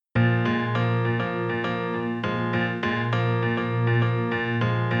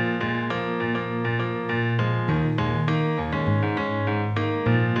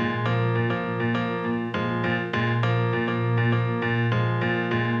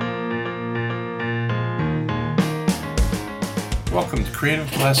Welcome to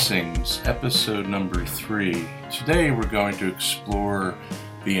Creative Blessings, episode number 3. Today we're going to explore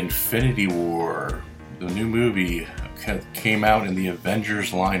the Infinity War, the new movie that came out in the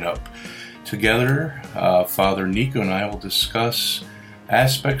Avengers lineup. Together, Father Nico and I will discuss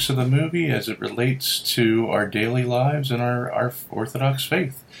aspects of the movie as it relates to our daily lives and our Orthodox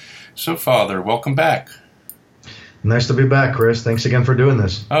faith. So, Father, welcome back. Nice to be back, Chris. Thanks again for doing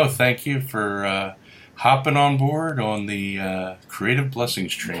this. Oh, thank you for hopping on board on the Creative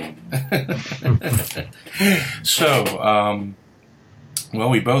Blessings train. So, well,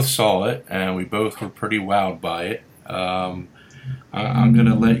 we both saw it, and we both were pretty wowed by it. I'm going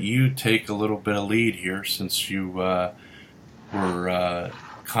to let you take a little bit of lead here, since you were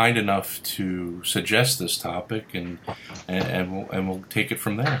kind enough to suggest this topic, and we'll take it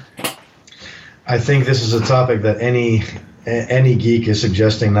from there. I think this is a topic that any geek is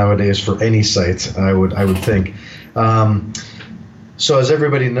suggesting nowadays for any site. I would think. So as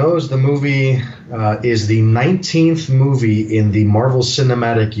everybody knows, the movie is the 19th movie in the Marvel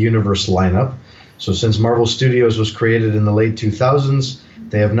Cinematic Universe lineup. So since Marvel Studios was created in the late 2000s,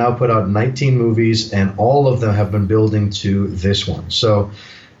 they have now put out 19 movies, and all of them have been building to this one. So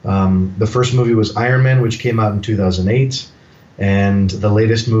the first movie was Iron Man, which came out in 2008. And the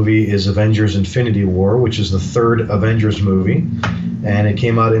latest movie is Avengers Infinity War, which is the third Avengers movie. And it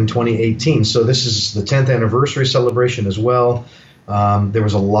came out in 2018. So this is the 10th anniversary celebration as well. There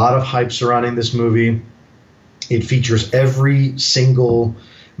was a lot of hype surrounding this movie. It features every single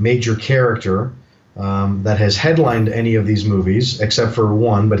major character that has headlined any of these movies, except for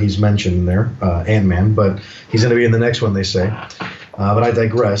one, but he's mentioned in there, Ant-Man. But he's going to be in the next one, they say. But I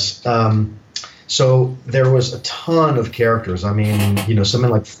digress. So there was a ton of characters. I mean, something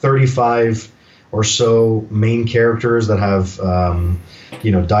like 35 or so main characters that have,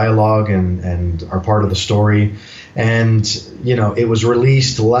 dialogue and are part of the story. And, it was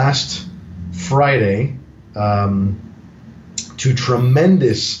released last Friday to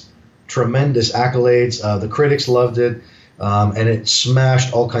tremendous accolades. The critics loved it, and it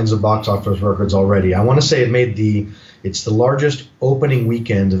smashed all kinds of box office records already. I want to say it's the largest opening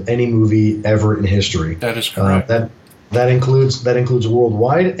weekend of any movie ever in history. That is correct. That includes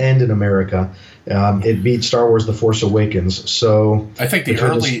worldwide and in America. It beat Star Wars: The Force Awakens. So I think the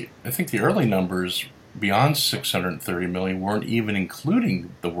early numbers beyond 630 million weren't even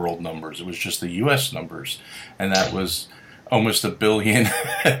including the world numbers. It was just the U.S. numbers, and that was almost $1 billion.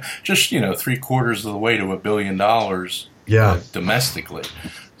 Just 3/4 of the way to $1 billion. Yeah. Domestically.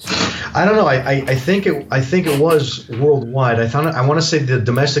 So. I don't know. I think it was worldwide. I want to say the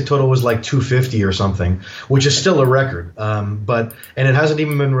domestic total was like 250 or something, which is still a record. And it hasn't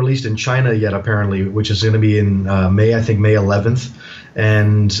even been released in China yet, apparently, which is going to be in May 11th,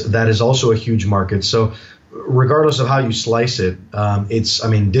 and that is also a huge market. So, regardless of how you slice it,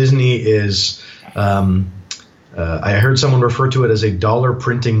 Disney is. I heard someone refer to it as a dollar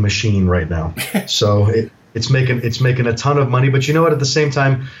printing machine right now. So It's making a ton of money, but you know what? At the same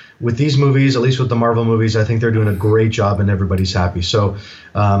time, with these movies, at least with the Marvel movies, I think they're doing a great job and everybody's happy. So,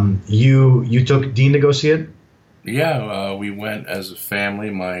 you took Dean to go see it? Yeah, we went as a family.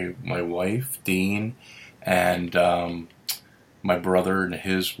 My wife, Dean, and my brother and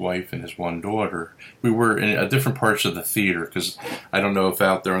his wife and his one daughter. We were in different parts of the theater, because I don't know if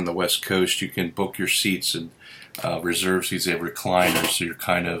out there on the West Coast you can book your seats and reserve seats. They have recliners, so you're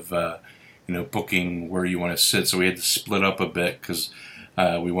kind of booking where you want to sit. So we had to split up a bit because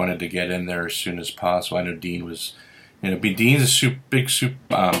we wanted to get in there as soon as possible. I know Dean was, Dean's a big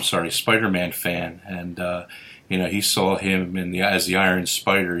Spider-Man fan, and he saw him as the Iron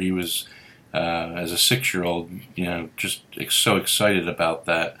Spider. He was as a 6-year-old, just so excited about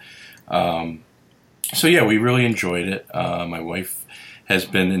that. So yeah, we really enjoyed it. My wife has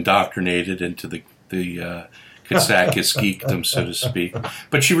been indoctrinated into the Katsakis geekdom, so to speak.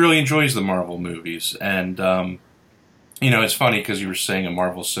 But she really enjoys the Marvel movies. And, it's funny because you were saying a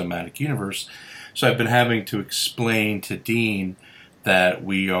Marvel Cinematic Universe. So I've been having to explain to Dean that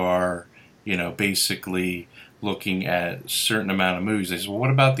we are, basically looking at a certain amount of movies. They say, well,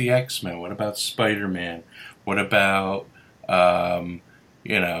 what about the X-Men? What about Spider-Man? What about, the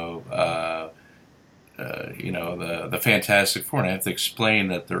Fantastic Four? And I have to explain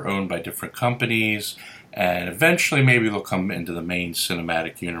that they're owned by different companies. And eventually maybe they'll come into the main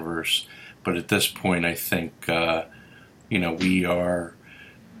cinematic universe. But at this point, I think, we are,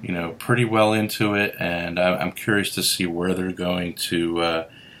 pretty well into it. And I'm curious to see where they're going to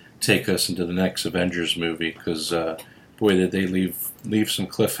take us into the next Avengers movie. Because, boy, did they leave some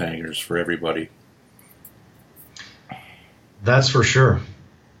cliffhangers for everybody. That's for sure.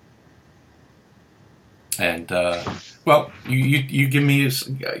 And Well, you give me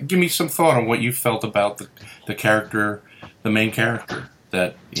some thought on what you felt about the character, the main character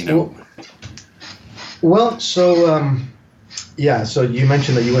that you know. Well, so yeah, so you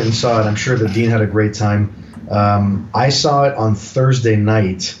mentioned that you went and saw it. I'm sure that Dean had a great time. I saw it on Thursday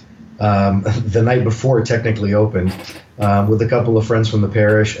night, the night before it technically opened, with a couple of friends from the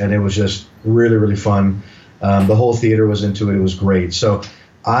parish, and it was just really, really fun. The whole theater was into it. It was great. So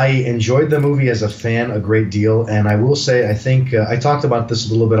I enjoyed the movie as a fan a great deal, and I will say I think I talked about this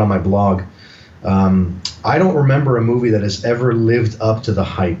a little bit on my blog. I don't remember a movie that has ever lived up to the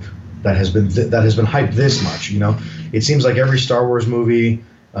hype that has been hyped this much. You know, it seems like every Star Wars movie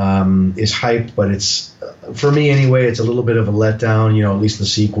is hyped, but it's for me anyway. It's a little bit of a letdown. You know, at least the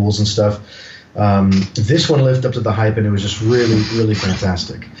sequels and stuff. This one lived up to the hype, and it was just really, really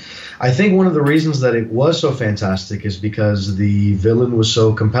fantastic. I think one of the reasons that it was so fantastic is because the villain was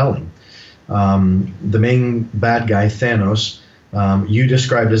so compelling. The main bad guy, Thanos, you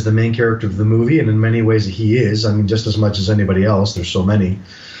described as the main character of the movie, and in many ways he is. I mean, just as much as anybody else. There's so many.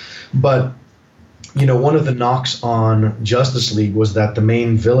 But, you know, one of the knocks on Justice League was that the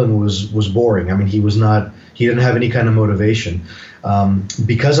main villain was boring. I mean, he didn't have any kind of motivation.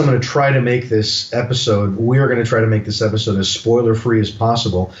 Because I'm going to try to make this episode, we are going to try to make this episode as spoiler-free as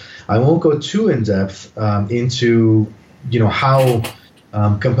possible. I won't go too in-depth into, you know, how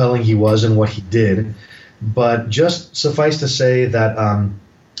compelling he was and what he did, but just suffice to say that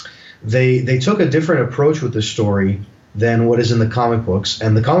they took a different approach with this story than what is in the comic books.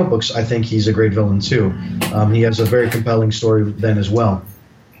 And the comic books, I think he's a great villain too. He has a very compelling story then as well.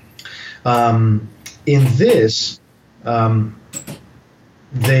 In this,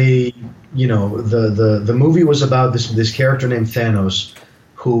 they, you know, the movie was about this character named Thanos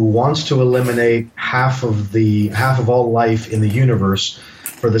who wants to eliminate half of all life in the universe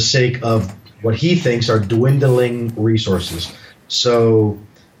for the sake of what he thinks are dwindling resources. So,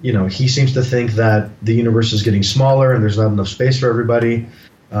 you know, he seems to think that the universe is getting smaller and there's not enough space for everybody.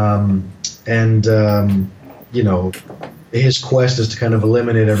 You know, his quest is to kind of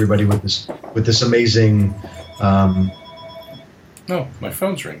eliminate everybody with this amazing. No, my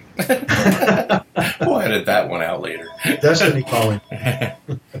phone's ringing. We'll edit that one out later. Destiny calling.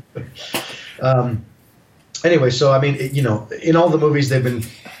 Anyway, so I mean, you know, in all the movies they've been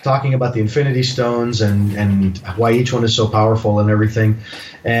talking about the Infinity Stones and why each one is so powerful and everything,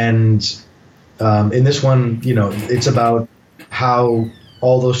 and in this one, you know, it's about how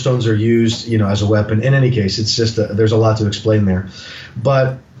all those stones are used, you know, as a weapon. In any case, it's just there's a lot to explain there,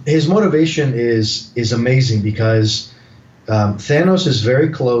 but his motivation is amazing because Thanos is very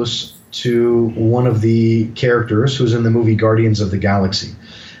close to one of the characters who's in the movie Guardians of the Galaxy.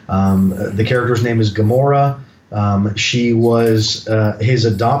 The character's name is Gamora. She was his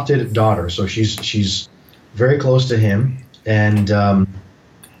adopted daughter, so she's very close to him, and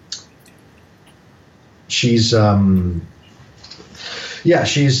she's I'm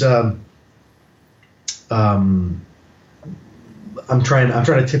trying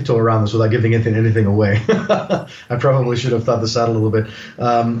to tiptoe around this without giving anything away. I probably should have thought this out a little bit,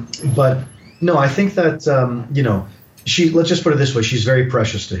 but no, I think that you know, let's just put it this way: she's very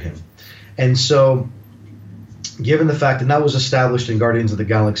precious to him, and so given the fact, and that was established in Guardians of the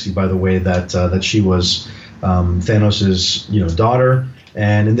Galaxy, by the way, that she was Thanos's, you know, daughter,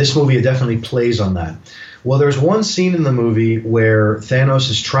 and in this movie it definitely plays on that. Well, there's one scene in the movie where Thanos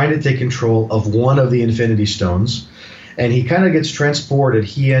is trying to take control of one of the Infinity Stones. And he kind of gets transported,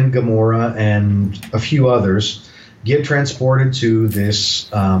 he and Gamora and a few others get transported to this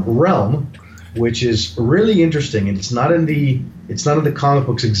realm, which is really interesting. And it's not in the comic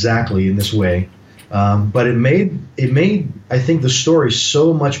books exactly in this way, but it made I think the story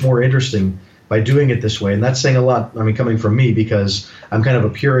so much more interesting by doing it this way. And that's saying a lot. I mean, coming from me, because I'm kind of a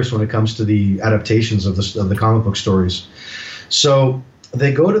purist when it comes to the adaptations of the comic book stories. So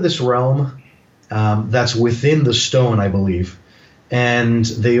they go to this realm. That's within the stone, I believe, and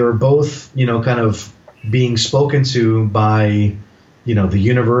they are both, you know, kind of being spoken to by, you know, the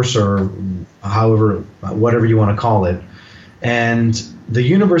universe or whatever you want to call it, and the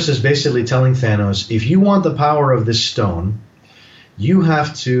universe is basically telling Thanos, if you want the power of this stone, you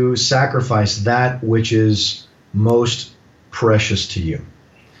have to sacrifice that which is most precious to you.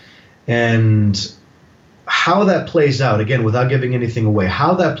 And how that plays out, again, without giving anything away,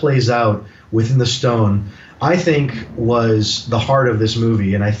 how that plays out within the stone, I think was the heart of this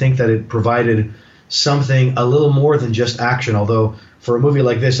movie. And I think that it provided something a little more than just action. Although for a movie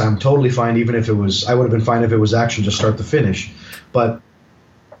like this, I'm totally fine, even if I would have been fine if it was action just start to finish. But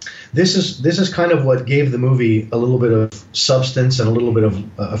this is kind of what gave the movie a little bit of substance and a little bit of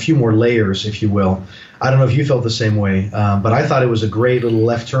a few more layers, if you will. I don't know if you felt the same way, but I thought it was a great little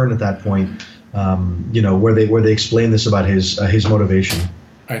left turn at that point. Where they explain this about his motivation.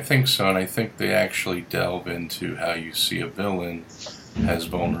 I think so, and I think they actually delve into how you see a villain has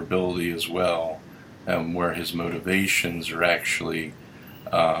vulnerability as well, where his motivations are actually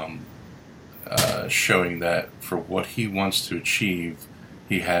showing that for what he wants to achieve,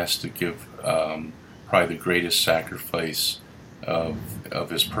 he has to give probably the greatest sacrifice of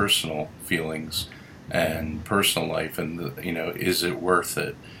his personal feelings and personal life, and is it worth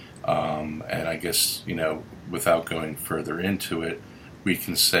it? And I guess without going further into it, we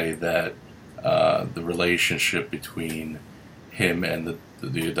can say that the relationship between him and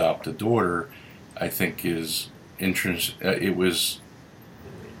the adopted daughter, I think, is it was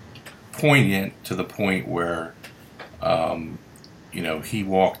poignant to the point where he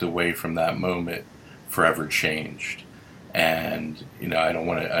walked away from that moment forever changed. And I don't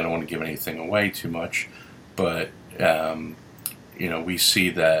want to give anything away too much, but we see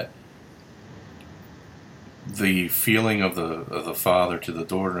that the feeling of the father to the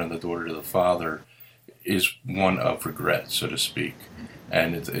daughter and the daughter to the father is one of regret, so to speak,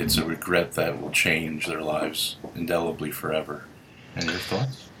 and it's a regret that will change their lives indelibly forever. And your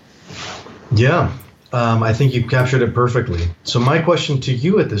thoughts? Yeah, I think you captured it perfectly. So my question to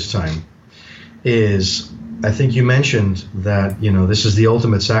you at this time is, I think you mentioned that this is the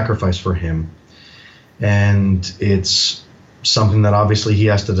ultimate sacrifice for him, and it's something that obviously he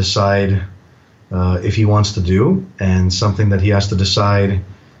has to decide if he wants to do, and something that he has to decide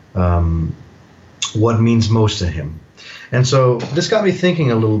what means most to him. And so this got me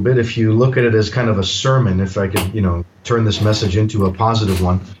thinking a little bit. If you look at it as kind of a sermon, if I could turn this message into a positive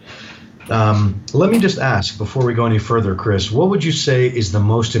one, let me just ask before we go any further, Chris, what would you say is the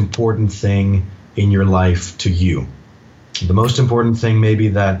most important thing in your life to you? The most important thing maybe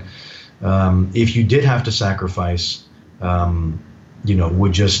that if you did have to sacrifice,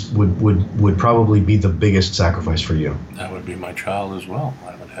 would probably be the biggest sacrifice for you. That would be my child as well.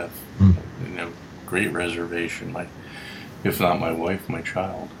 I would have great reservation. If not my wife, my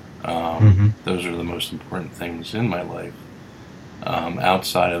child. Those are the most important things in my life.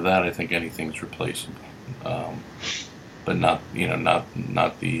 Outside of that, I think anything's replaceable. But not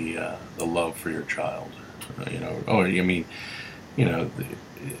the love for your child.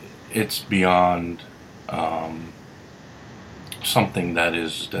 It's beyond something that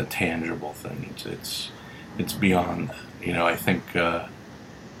is a tangible thing. It's beyond that. I think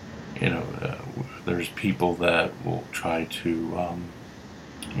there's people that will try to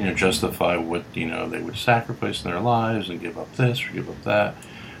justify what they would sacrifice in their lives and give up this or give up that.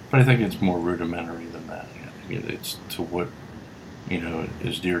 But I think it's more rudimentary than that. It's to what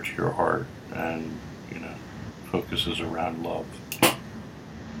is dear to your heart and focuses around love.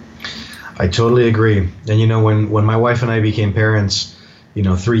 I totally agree. And when my wife and I became parents,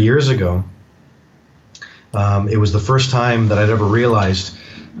 3 years ago, it was the first time that I'd ever realized,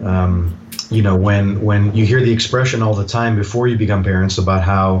 when you hear the expression all the time before you become parents about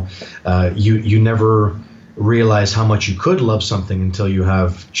how you never realize how much you could love something until you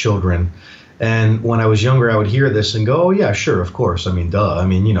have children. And when I was younger, I would hear this and go, oh yeah, sure, of course.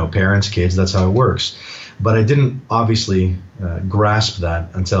 Duh. Parents, kids, that's how it works. But I didn't obviously grasp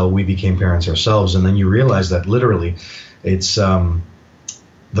that until we became parents ourselves. And then you realize that literally it's the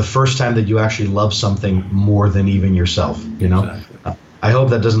first time that you actually love something more than even yourself, Exactly. I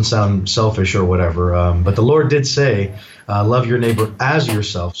hope that doesn't sound selfish or whatever, but the Lord did say, love your neighbor as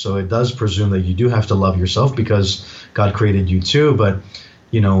yourself. So it does presume that you do have to love yourself because God created you too. But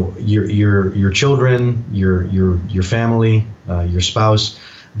your children, your family, your spouse,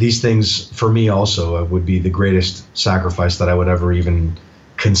 these things for me also would be the greatest sacrifice that I would ever even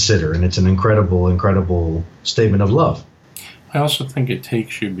consider. And it's an incredible statement of love. I also think it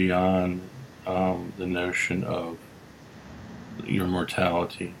takes you beyond the notion of your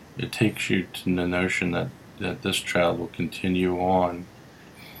mortality. It takes you to the notion that this child will continue on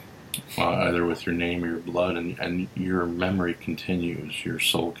either with your name or your blood, and your memory continues, your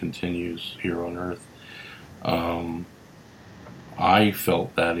soul continues here on earth. I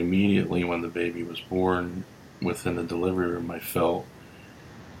felt that immediately when the baby was born. Within the delivery room, I felt,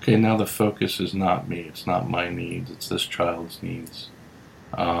 okay, now the focus is not me, it's not my needs, it's this child's needs.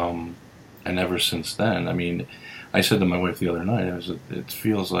 And ever since then, I said to my wife the other night, it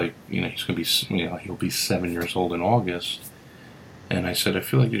feels like, he's going to be, he'll be 7 years old in August. And I said, I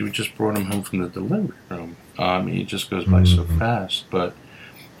feel like we just brought him home from the delivery room. It just goes by so fast. But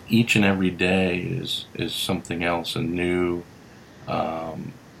each and every day is something else, a new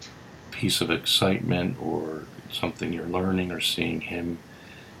piece of excitement or something you're learning, or seeing him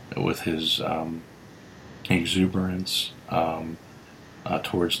with his exuberance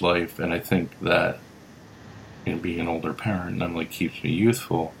towards life. And I think that, being an older parent not only keeps me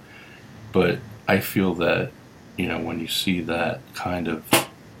youthful, but I feel that, when you see that kind of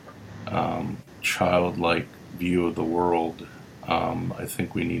childlike view of the world, I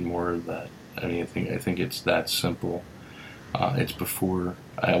think we need more of that. I think it's that simple. It's before,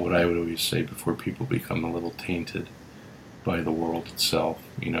 what I would always say, before people become a little tainted by the world itself.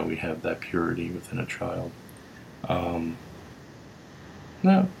 We have that purity within a child. No,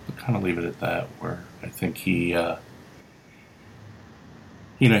 I'll kind of leave it at that, where I think he,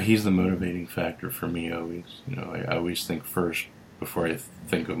 he's the motivating factor for me always. I always think first before I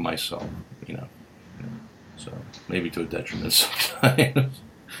think of myself, so maybe to a detriment sometimes.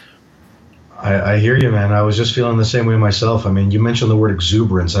 I hear you, man. I was just feeling the same way myself. I mean, you mentioned the word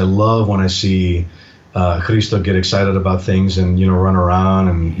exuberance. I love when I see Cristo get excited about things and, run around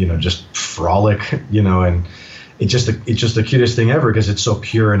and, just frolic, and it's just the cutest thing ever, because it's so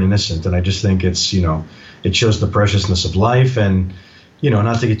pure and innocent. And I just think it's, it shows the preciousness of life. And,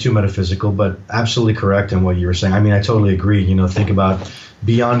 not to get too metaphysical, but absolutely correct in what you were saying. I mean, I totally agree. Think about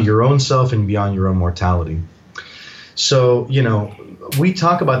beyond your own self and beyond your own mortality. So, we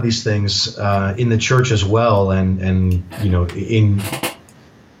talk about these things in the church as well, and in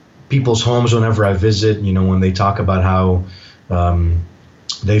people's homes whenever I visit, when they talk about how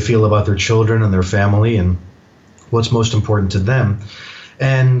they feel about their children and their family and what's most important to them.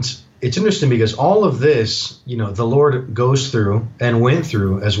 And it's interesting because all of this, the Lord goes through and went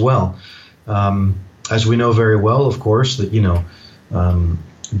through as well. As we know very well, of course, that,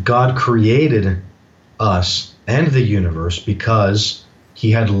 God created us and the universe because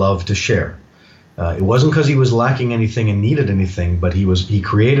he had love to share. It wasn't because he was lacking anything and needed anything, but he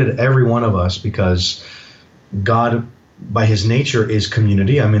created every one of us because God, by his nature, is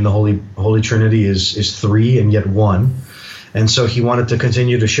community. I mean, the Holy Trinity is three and yet one. And so he wanted to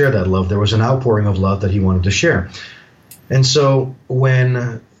continue to share that love. There was an outpouring of love that he wanted to share. And so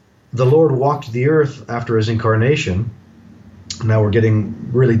when the Lord walked the earth after his incarnation, now we're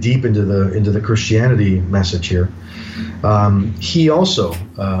getting really deep into the Christianity message here. He also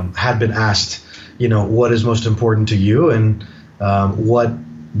had been asked, what is most important to you, and what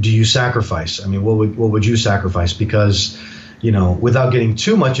do you sacrifice? I mean, what would you sacrifice? Because, without getting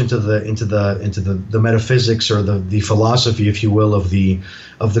too much into the metaphysics or the philosophy, if you will, of the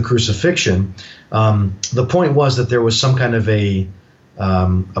crucifixion, the point was that there was some kind of a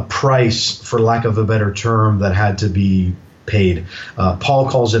price, for lack of a better term, that had to be paid. Paul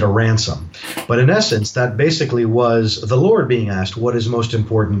calls it a ransom. But in essence, that basically was the Lord being asked, what is most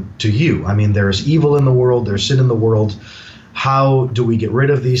important to you? I mean, there is evil in the world, there's sin in the world. How do we get rid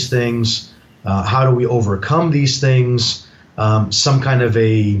of these things? How do we overcome these things? Some kind of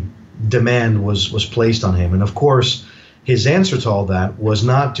a demand was placed on him. And of course, his answer to all that was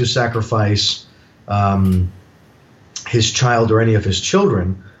not to sacrifice his child or any of his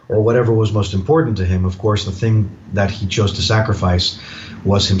children, or whatever was most important to him. Of course, the thing that he chose to sacrifice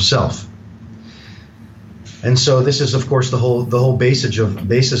was himself. And so this is, of course, the whole basis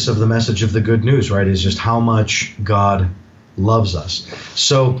of the message of the good news, right, is just how much God loves us.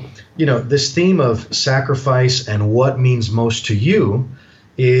 So, this theme of sacrifice and what means most to you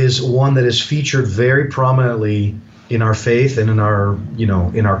is one that is featured very prominently in our faith and in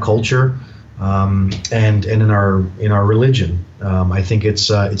our culture, and in our religion. I think it's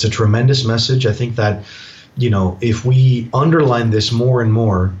a tremendous message. I think that, if we underline this more and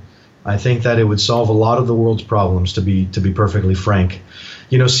more, I think that it would solve a lot of the world's problems, to be perfectly frank.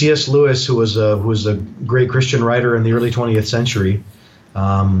 C.S. Lewis, who was a great Christian writer in the early 20th century,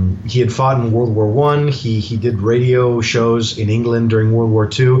 he had fought in World War I. He did radio shows in England during World War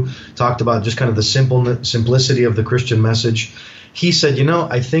II, talked about just kind of the simplicity of the Christian message. He said,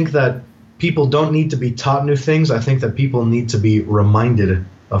 I think that people don't need to be taught new things. I think that people need to be reminded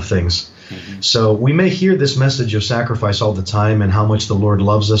of things. Mm-hmm. So we may hear this message of sacrifice all the time, and how much the Lord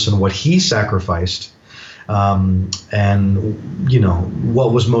loves us and what he sacrificed, and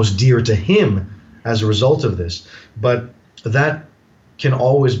what was most dear to him as a result of this. But that can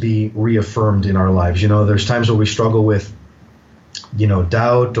always be reaffirmed in our lives. There's times where we struggle with,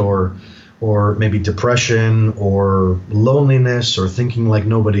 doubt or maybe depression or loneliness or thinking like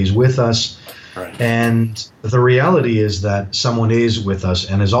nobody's with us. Right. And the reality is that someone is with us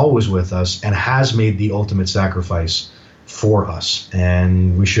and is always with us and has made the ultimate sacrifice for us.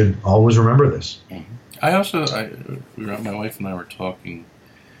 And we should always remember this. Mm-hmm. My wife and I were talking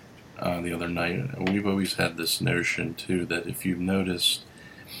the other night. We've always had this notion, too, that if you've noticed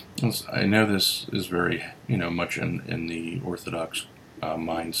I know this is very, much in the Orthodox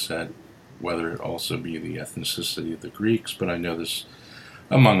mindset, whether it also be the ethnicity of the Greeks, but I know this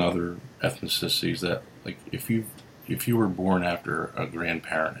among other ethnicities that, like, if you were born after a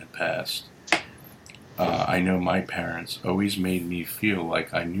grandparent had passed, I know my parents always made me feel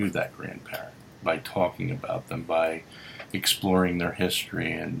like I knew that grandparent by talking about them, by exploring their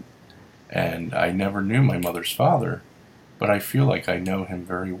history, and I never knew my mother's father, but I feel like I know him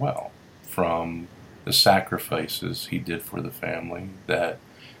very well from the sacrifices he did for the family, that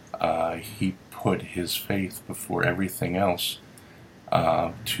he put his faith before everything else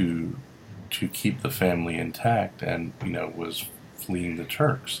to keep the family intact, and was fleeing the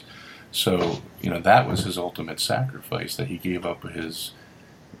Turks. So that was his ultimate sacrifice, that he gave up his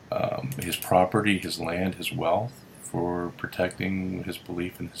property, his land, his wealth for protecting his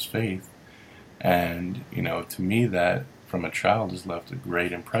belief in his faith. And to me, that from a child has left a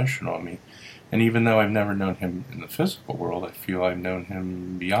great impression on me. And even though I've never known him in the physical world, I feel I've known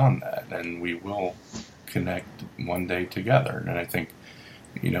him beyond that, and we will connect one day together. And I think,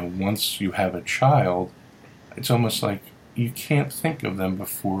 once you have a child, it's almost like you can't think of them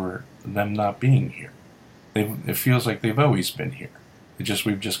before them not being here. It feels like they've always been here.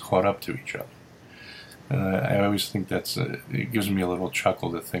 We've just caught up to each other. I always think it gives me a little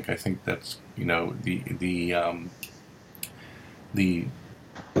chuckle to think. I think that's the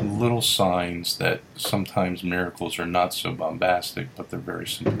little signs that sometimes miracles are not so bombastic, but they're very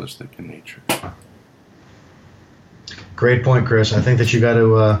simplistic in nature. Great point, Chris. I think that you got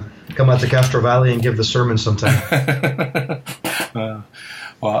to come out to Castro Valley and give the sermon sometime.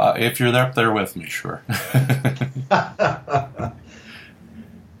 Well, if you're up there with me, sure.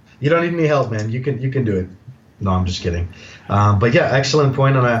 You don't need any help, man. You can do it. No, I'm just kidding. But yeah, excellent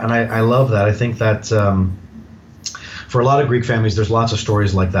point, and I love that. I think that for a lot of Greek families, there's lots of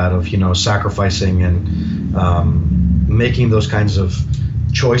stories like that of sacrificing and making those kinds of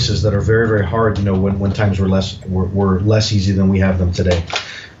choices that are very, very hard. When times were less easy than we have them today.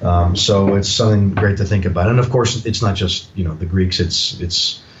 So it's something great to think about. And of course, it's not just the Greeks.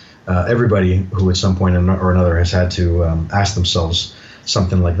 It's everybody who at some point or another has had to ask themselves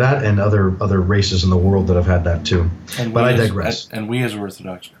something like that, and other races in the world that have had that too. But I digress. And we as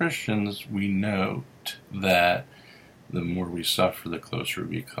Orthodox Christians, we note that the more we suffer, the closer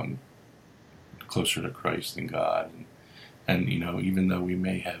we become closer to Christ and God. And even though we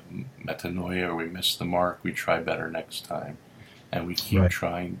may have metanoia or we miss the mark, we try better next time. And we keep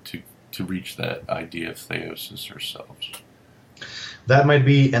trying to reach that idea of theosis ourselves. That might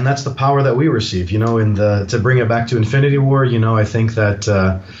be, and that's the power that we receive, to bring it back to Infinity War, I think that,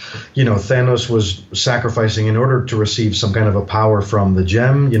 Thanos was sacrificing in order to receive some kind of a power from the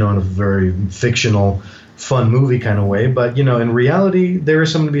gem, in a very fictional, fun movie kind of way. But, in reality, there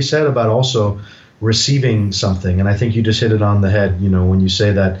is something to be said about also receiving something. And I think you just hit it on the head, when you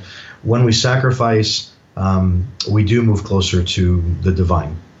say that when we sacrifice, we do move closer to the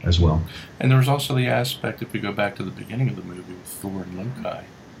divine as well. And there's also the aspect, if we go back to the beginning of the movie with Thor and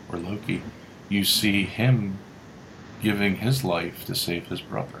Loki, you see him giving his life to save his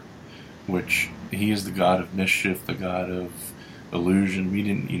brother, which he is the god of mischief, the god of illusion. We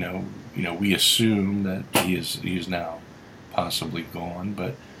didn't, we assume that he is now possibly gone,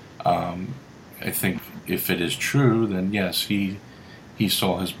 but I think if it is true, then yes, he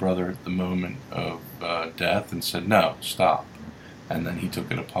saw his brother at the moment of death and said, "No, stop." And then he took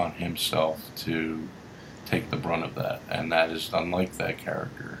it upon himself to take the brunt of that. And that is unlike that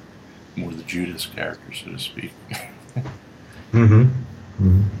character, more the Judas character, so to speak. Mm-hmm.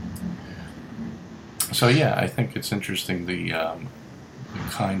 Mm-hmm. So yeah, I think it's interesting the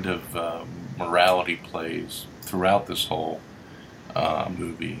kind of morality plays throughout this whole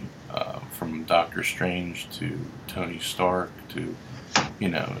movie, from Doctor Strange to Tony Stark to,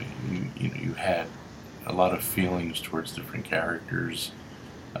 you had a lot of feelings towards different characters.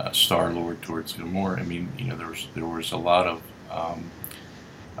 Star-Lord towards Gamora. I mean, there was a lot of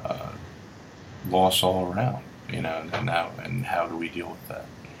loss all around. And how do we deal with that?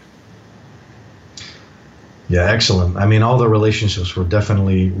 Yeah, excellent. I mean, all the relationships were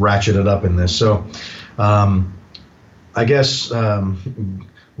definitely ratcheted up in this. So, I guess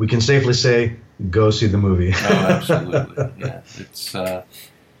we can safely say, go see the movie. Oh, absolutely. Yeah,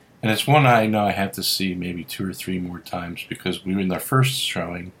 it's one I know I have to see maybe 2 or 3 more times, because we were in their first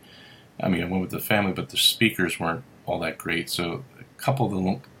showing. I mean, I went with the family, but the speakers weren't all that great. So a couple of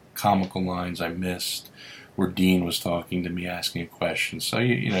the comical lines I missed, where Dean was talking to me, asking a question. So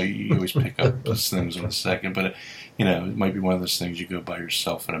you always pick up those things in a second. But it might be one of those things you go by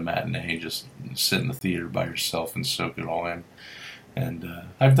yourself at a matinee, just sit in the theater by yourself and soak it all in. And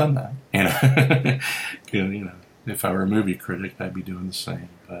I've done that. If I were a movie critic, I'd be doing the same.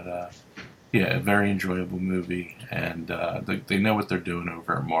 But yeah, a very enjoyable movie, and they know what they're doing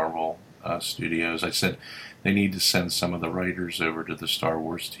over at Marvel Studios. I said they need to send some of the writers over to the Star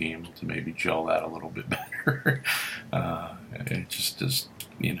Wars team to maybe gel that a little bit better. It just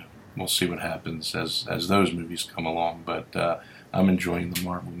we'll see what happens as those movies come along. But I'm enjoying the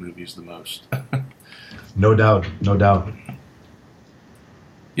Marvel movies the most. No doubt, no doubt.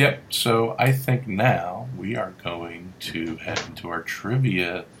 Yep, so I think now we are going to head into our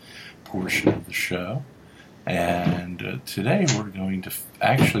trivia portion of the show. And today we're going to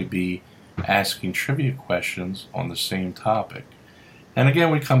actually be asking trivia questions on the same topic. And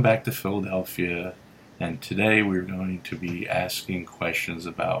again, we come back to Philadelphia, and today we're going to be asking questions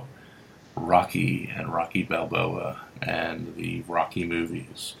about Rocky and Rocky Balboa and the Rocky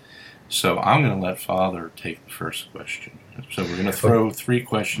movies. So I'm going to let Father take the first question. So we're going to throw three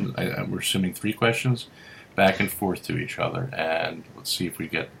questions, we're assuming three questions, back and forth to each other, and let's see if we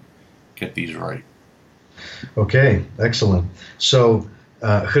get these right. Okay, excellent. So,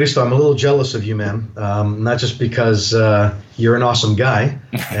 Christo, I'm a little jealous of you, man. Not just because you're an awesome guy,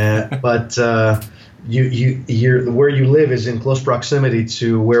 but you're where you live is in close proximity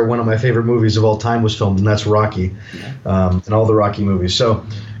to where one of my favorite movies of all time was filmed, and that's Rocky, and all the Rocky movies. So,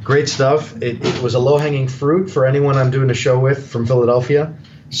 great stuff. It was a low-hanging fruit for anyone I'm doing a show with from Philadelphia.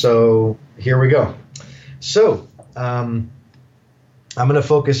 So here we go. So I'm going to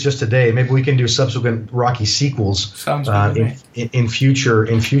focus just today. Maybe we can do subsequent Rocky sequels in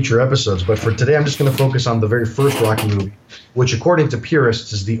future episodes. But for today, I'm just going to focus on the very first Rocky movie, which according to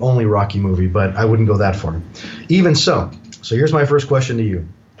purists is the only Rocky movie, but I wouldn't go that far. Even so here's my first question to you.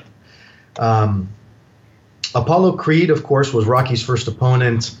 Apollo Creed, of course, was Rocky's first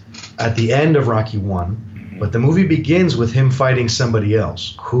opponent at the end of Rocky 1, but the movie begins with him fighting somebody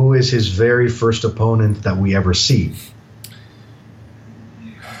else. Who is his very first opponent that we ever see?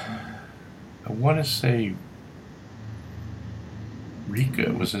 I want to say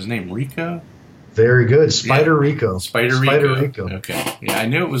Rico. Was his name Rico? Very good. Spider Rico. Spider Rico. Okay. Yeah, I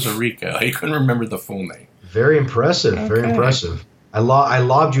knew it was a Rico. I couldn't remember the full name. Very impressive. Okay. Very impressive. I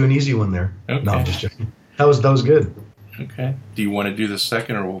lobbed you an easy one there. Okay. No, I'm just joking. That was good. Okay. Do you want to do the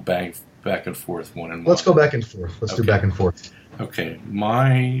second, or we'll bang back and forth one and one? Let's go back and forth. Let's do back and forth. Okay.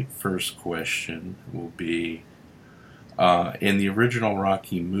 My first question will be, in the original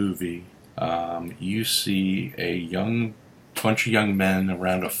Rocky movie, you see a bunch of young men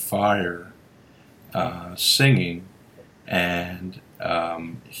around a fire singing, and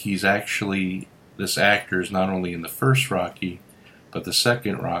this actor is not only in the first Rocky, but the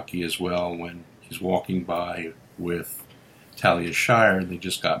second Rocky as well, when he's walking by with Talia Shire. They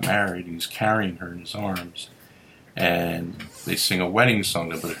just got married, and he's carrying her in his arms, and they sing a wedding song.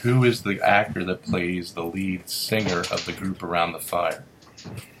 But who is the actor that plays the lead singer of the group around the fire?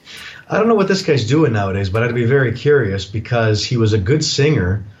 I don't know what this guy's doing nowadays, but I'd be very curious because he was a good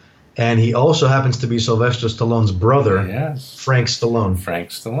singer, and he also happens to be Sylvester Stallone's brother, Frank Stallone. Frank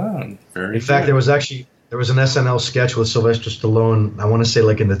Stallone. In fact, there was an SNL sketch with Sylvester Stallone, I want to say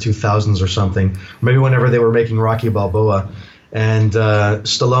like in the 2000s or something, maybe whenever they were making Rocky Balboa, and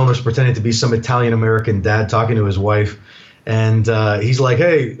Stallone was pretending to be some Italian-American dad talking to his wife, and he's like,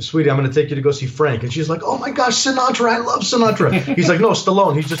 "Hey, sweetie, I'm going to take you to go see Frank." And she's like, "Oh my gosh, Sinatra, I love Sinatra." He's like, "No,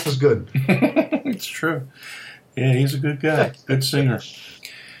 Stallone, he's just as good." It's true. Yeah, he's a good guy, good singer.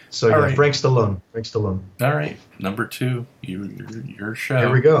 So yeah, right. Frank Stallone. All right, number 2, your show.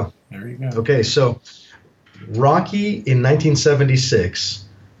 Here we go. There you go. Okay, so Rocky in 1976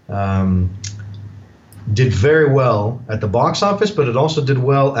 did very well at the box office, but it also did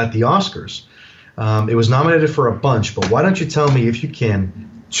well at the Oscars. It was nominated for a bunch, but why don't you tell me, if you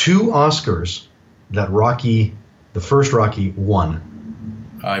can, 2 Oscars that the first Rocky won?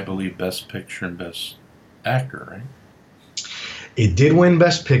 I believe Best Picture and Best Actor, right? It did win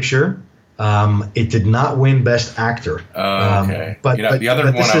Best Picture. It did not win Best Actor. Okay. But the other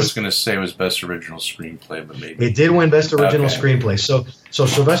one I was going to say was Best Original Screenplay, but maybe it did win Best Original Screenplay. So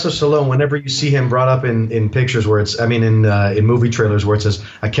Sylvester Stallone, whenever you see him brought up in pictures in movie trailers where it says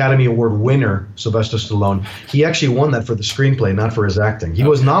Academy Award winner Sylvester Stallone, he actually won that for the screenplay, not for his acting. He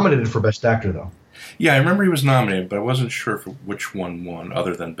was nominated for Best Actor though. Yeah, I remember he was nominated, but I wasn't sure for which one won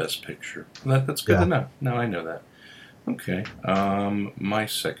other than Best Picture. That's good to know. Now I know that. Okay. My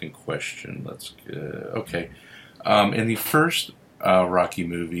second question. In the first Rocky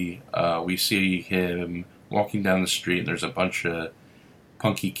movie, we see him walking down the street, and there's a bunch of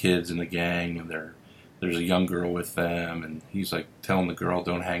punky kids in the gang, and there's a young girl with them, and he's like telling the girl,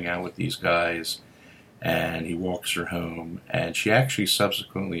 "Don't hang out with these guys." and he walks her home, and she actually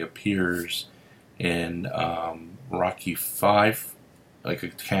subsequently appears in Rocky V, like a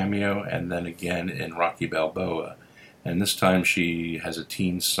cameo, and then again in Rocky Balboa. And this time she has a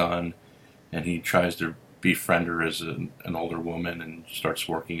teen son, and he tries to befriend her as an older woman and starts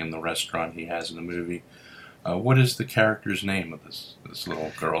working in the restaurant he has in the movie. What is the character's name of this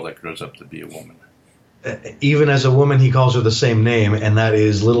little girl that grows up to be a woman? Even as a woman, he calls her the same name, and that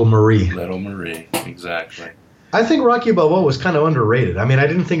is Little Marie. Little Marie, exactly. I think Rocky Balboa was kind of underrated. I mean, I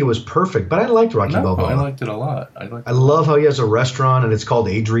didn't think it was perfect, but I liked Rocky Balboa. I liked it a lot. I love how he has a restaurant, and it's called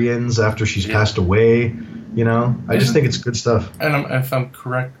Adrian's after she's passed away. You know, I just think it's good stuff. And if I'm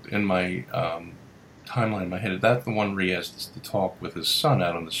correct in my timeline in my head, that's the one where he has to talk with his son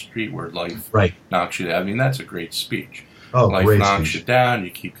out on the street where life knocks you down. I mean, that's a great speech. Oh, life great knocks speech. you down,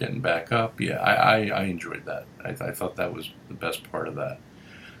 you keep getting back up. Yeah, I enjoyed that. I thought that was the best part of that.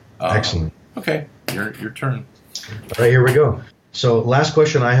 Excellent. Okay, your turn. All right, here we go. So last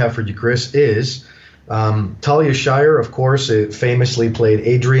question I have for you, Chris, is Talia Shire, of course, famously played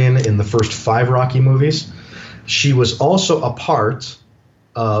Adrian in the first 5 Rocky movies. She was also a part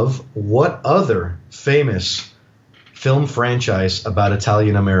of what other famous film franchise about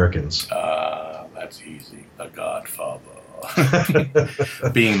Italian Americans? That's easy. The Godfather.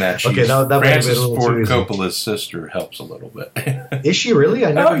 Being that she's that Francis Ford Coppola's sister helps a little bit. Is she really?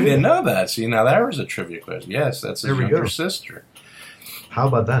 I never you didn't know that. See, now that was a trivia question. Yes, that's his younger sister. How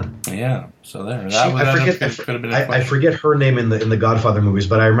about that? Yeah. So there. I forget her name in the Godfather movies,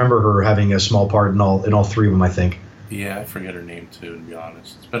 but I remember her having a small part in all 3 of them, I think. Yeah, I forget her name too, to be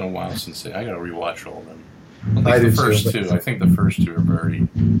honest. It's been a while since I got to rewatch all of them. At least the first 2. I think the first 2 are very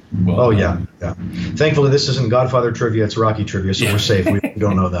well. Oh, yeah. Thankfully, this isn't Godfather trivia, it's Rocky trivia, so we're safe. We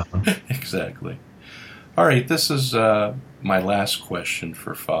don't know that one. Exactly. All right, this is my last question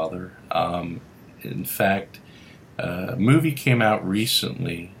for Father. In fact, a movie came out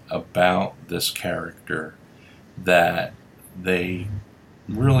recently about this character that they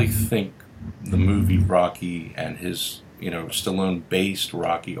really think the movie Rocky and his, Stallone based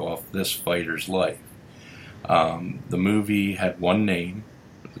Rocky off this fighter's life. The movie had one name,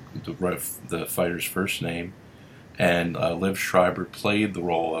 the fighter's first name, and Liv Schreiber played the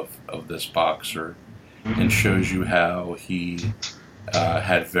role of this boxer, and shows you how he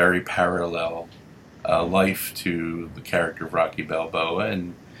had very parallel life to the character of Rocky Balboa,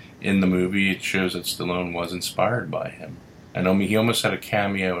 and in the movie it shows that Stallone was inspired by him. I know he almost had a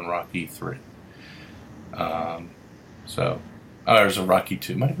cameo in Rocky 3. There's a Rocky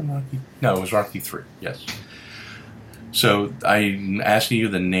 2. Might have been Rocky. No, it was Rocky 3. Yes. So I'm asking you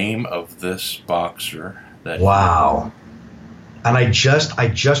the name of this boxer. Wow. And I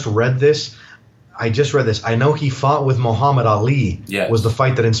just read this. I know he fought with Muhammad Ali. Yes. Was the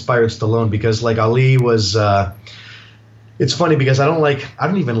fight that inspired Stallone, because Ali was. It's funny because I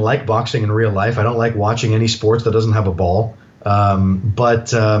don't even like boxing in real life. I don't like watching any sports that doesn't have a ball.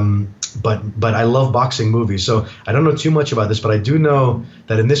 But I love boxing movies, so I don't know too much about this, but I do know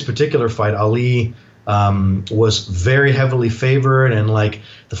that in this particular fight, Ali was very heavily favored, and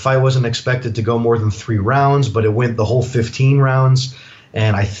the fight wasn't expected to go more than 3 rounds, but it went the whole 15 rounds,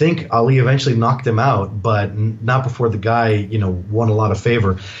 and I think Ali eventually knocked him out, but not before the guy, won a lot of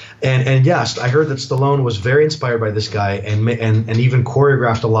favor. And yes, I heard that Stallone was very inspired by this guy, and even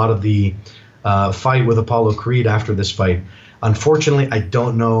choreographed a lot of the fight with Apollo Creed after this fight. Unfortunately, I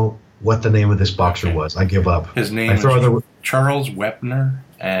don't know what the name of this boxer was. I give up. His name is Charles Wepner,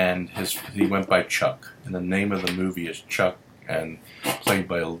 and he went by Chuck. And the name of the movie is Chuck, and played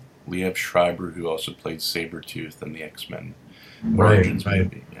by Liev Schreiber, who also played Sabretooth in the X-Men Origins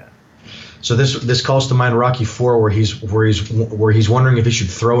movie. Yeah. So this calls to mind Rocky IV, where he's wondering if he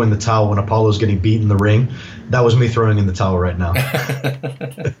should throw in the towel when Apollo's getting beat in the ring. That was me throwing in the towel right now.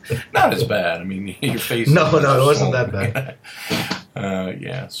 Not as bad. I mean, your face. No, it wasn't that bad.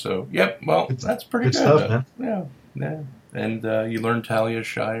 Yeah. So, yep. Well, that's pretty good stuff, man. Yeah. And you learned Talia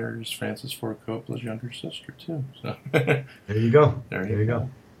Shire is Francis Ford Coppola's younger sister too. So there you go. There you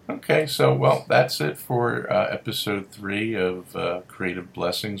go. Okay, so that's it for episode 3 of Creative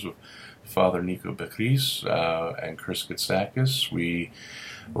Blessings with Father Nico Becris and Chris Katsakis. We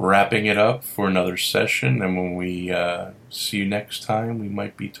wrapping it up for another session, and when we see you next time, we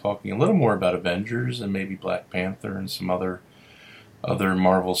might be talking a little more about Avengers and maybe Black Panther and some other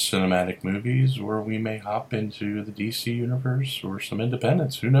Marvel cinematic movies, or we may hop into the DC universe or some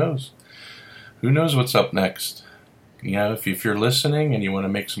independents. Who knows? Who knows what's up next? If you're listening and you want to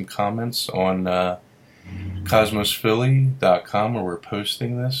make some comments on cosmosphilly.com, where we're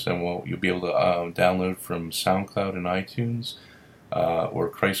posting this, and you'll be able to download from SoundCloud and iTunes. or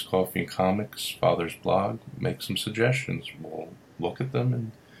Christ Coffee and Comics, Father's blog, make some suggestions. We'll look at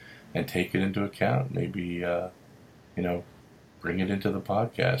them and take it into account. Maybe, bring it into the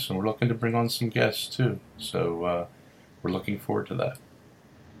podcast. And we're looking to bring on some guests too. So we're looking forward to that.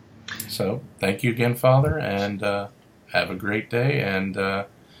 So thank you again, Father, and have a great day. And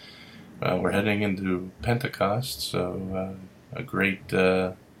we're heading into Pentecost, so a great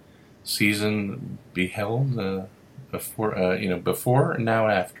season be held before and now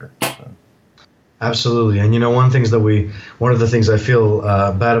after. So. Absolutely. And one of the things I feel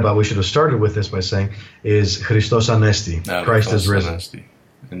bad about, we should have started with this by saying, is Christos Anesti. Christ is risen. Anesti.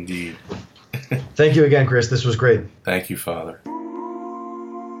 Indeed. Thank you again, Chris. This was great. Thank you, Father.